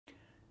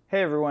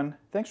Hey everyone,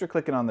 thanks for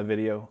clicking on the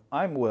video.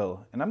 I'm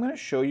Will, and I'm going to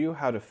show you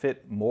how to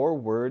fit more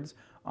words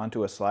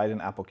onto a slide in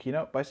Apple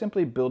Keynote by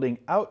simply building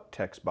out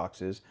text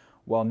boxes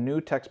while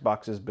new text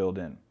boxes build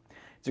in.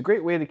 It's a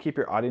great way to keep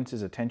your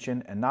audience's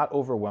attention and not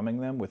overwhelming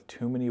them with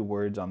too many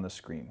words on the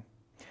screen.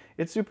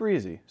 It's super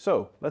easy,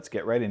 so let's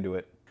get right into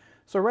it.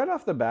 So right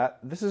off the bat,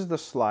 this is the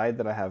slide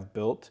that I have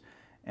built,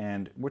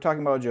 and we're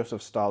talking about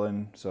Joseph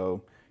Stalin,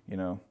 so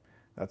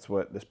that's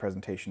what this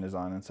presentation is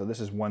on, and so this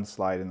is one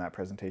slide in that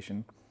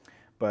presentation.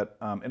 But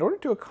in order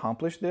to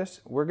accomplish this,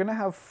 we're going to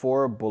have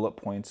 4 bullet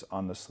points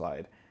on the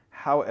slide.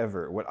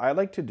 However, what I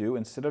like to do,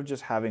 instead of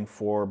just having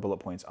 4 bullet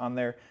points on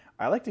there,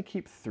 I like to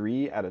keep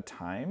 3 at a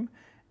time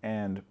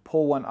and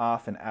pull one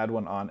off and add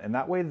one on. And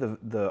that way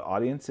the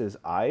audience's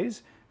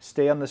eyes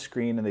stay on the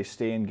screen and they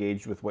stay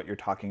engaged with what you're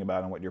talking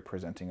about and what you're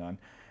presenting on.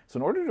 So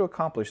in order to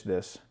accomplish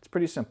this, it's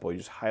pretty simple. You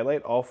just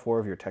highlight all 4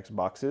 of your text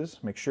boxes,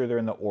 make sure they're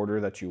in the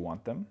order that you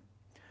want them.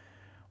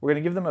 We're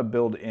going to give them a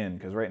build in,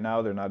 because right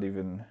now they're not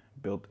even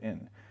built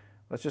in.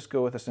 Let's just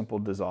go with a simple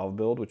dissolve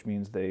build, which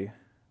means they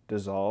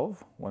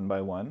dissolve one by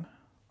one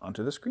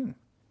onto the screen.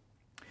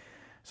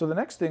 So the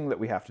next thing that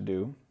we have to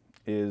do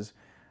is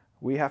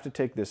we have to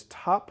take this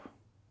top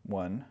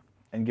one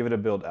and give it a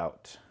build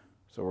out.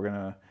 So we're going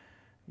to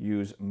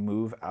use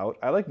move out.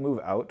 I like move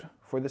out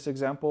for this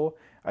example.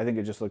 I think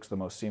it just looks the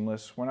most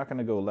seamless. We're not going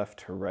to go left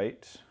to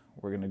right.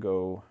 We're going to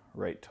go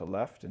right to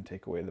left and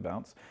take away the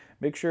bounce.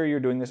 Make sure you're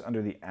doing this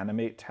under the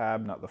Animate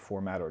tab, not the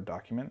Format or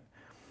Document.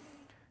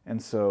 And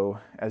so,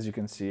 as you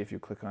can see, if you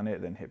click on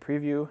it, then hit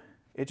Preview,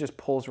 it just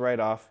pulls right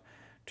off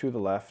to the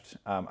left.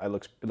 It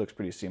looks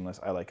pretty seamless.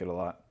 I like it a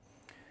lot.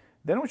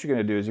 Then what you're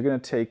going to do is you're going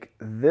to take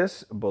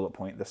this bullet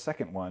point, the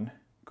second one,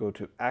 go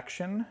to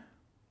Action,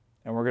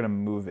 and we're going to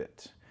move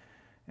it.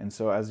 And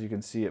so, as you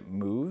can see, it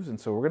moves. And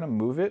so we're going to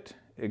move it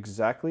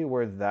exactly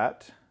where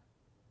that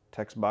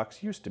text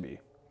box used to be.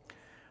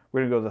 We're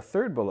going to go to the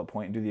third bullet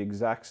point and do the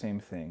exact same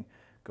thing.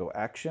 Go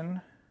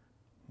Action,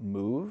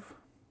 Move,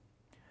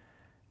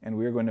 and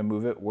we're going to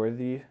move it where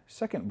the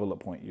second bullet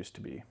point used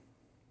to be.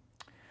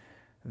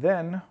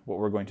 Then what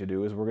we're going to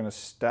do is we're going to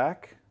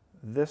stack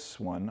this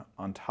one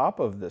on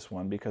top of this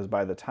one, because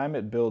by the time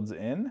it builds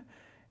in,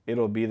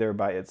 it'll be there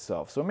by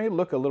itself. So it may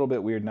look a little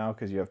bit weird now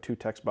because you have 2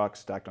 text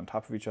boxes stacked on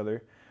top of each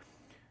other.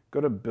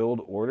 Go to Build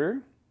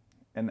Order,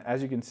 and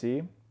as you can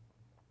see,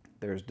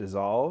 there's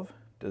Dissolve,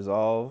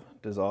 Dissolve,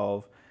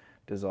 Dissolve,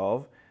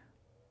 Dissolve.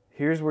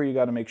 Here's where you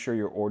got to make sure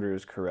your order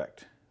is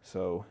correct.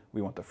 So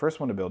we want the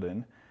first one to build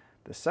in,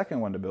 the second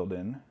one to build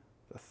in,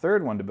 the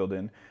third one to build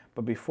in,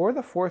 but before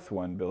the fourth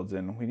one builds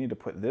in, we need to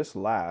put this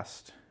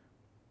last.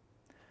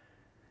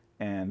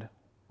 And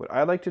what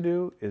I like to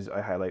do is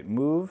I highlight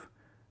Move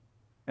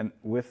and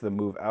with the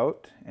Move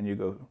Out, and you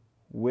go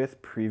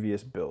with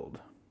Previous Build.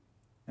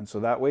 And so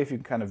that way, if you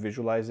can kind of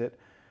visualize it,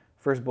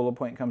 first bullet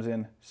point comes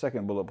in,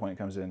 second bullet point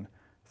comes in,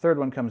 third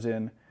one comes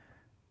in,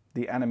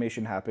 the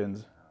animation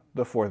happens,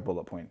 the fourth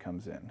bullet point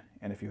comes in.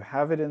 And if you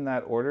have it in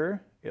that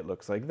order, it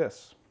looks like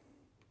this.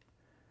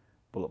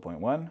 Bullet point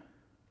 1,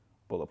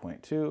 bullet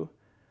point 2,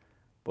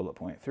 bullet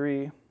point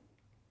 3,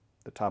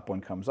 the top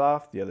one comes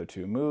off, the other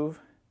 2 move,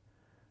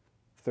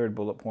 third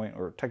bullet point,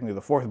 or technically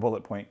the fourth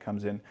bullet point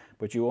comes in,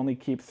 but you only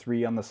keep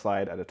 3 on the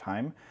slide at a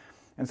time.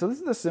 And so this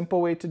is the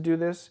simple way to do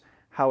this.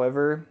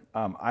 However,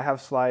 I have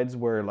slides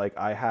where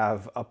I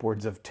have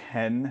upwards of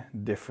 10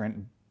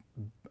 different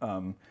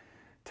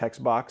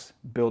text box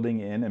building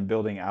in and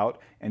building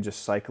out and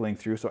just cycling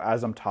through. So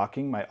as I'm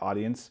talking, my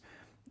audience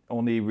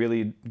only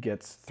really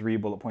gets 3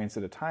 bullet points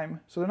at a time.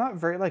 So they're not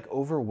very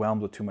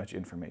overwhelmed with too much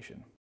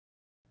information.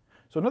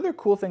 So another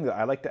cool thing that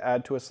I like to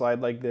add to a slide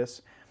like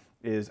this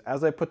is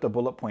as I put the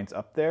bullet points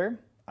up there,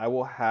 I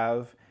will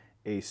have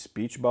a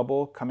speech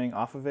bubble coming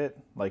off of it,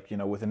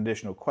 with an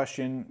additional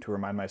question to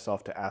remind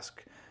myself to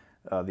ask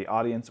the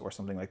audience or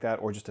something like that,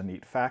 or just a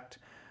neat fact.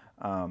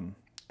 And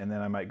then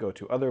I might go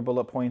to other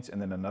bullet points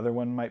and then another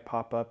one might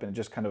pop up, and it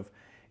just kind of,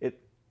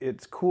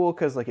 it's cool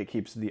because it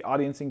keeps the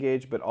audience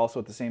engaged, but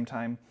also at the same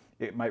time,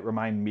 it might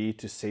remind me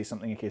to say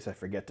something in case I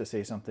forget to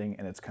say something,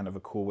 and it's kind of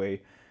a cool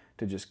way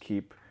to just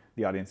keep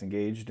the audience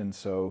engaged. And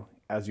so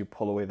as you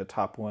pull away the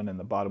top one and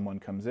the bottom one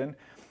comes in,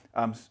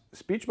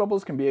 speech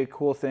bubbles can be a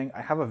cool thing.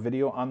 I have a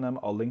video on them.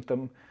 I'll link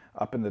them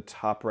up in the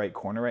top right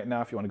corner right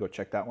now if you want to go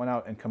check that one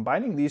out. And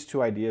combining these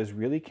 2 ideas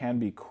really can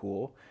be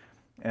cool.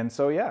 And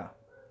so yeah.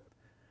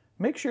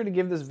 Make sure to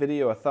give this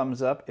video a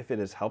thumbs up if it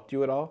has helped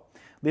you at all.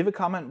 Leave a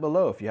comment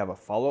below if you have a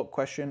follow-up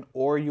question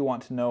or you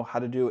want to know how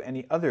to do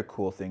any other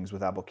cool things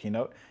with Apple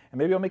Keynote, and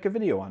maybe I'll make a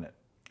video on it.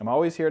 I'm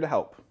always here to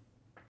help.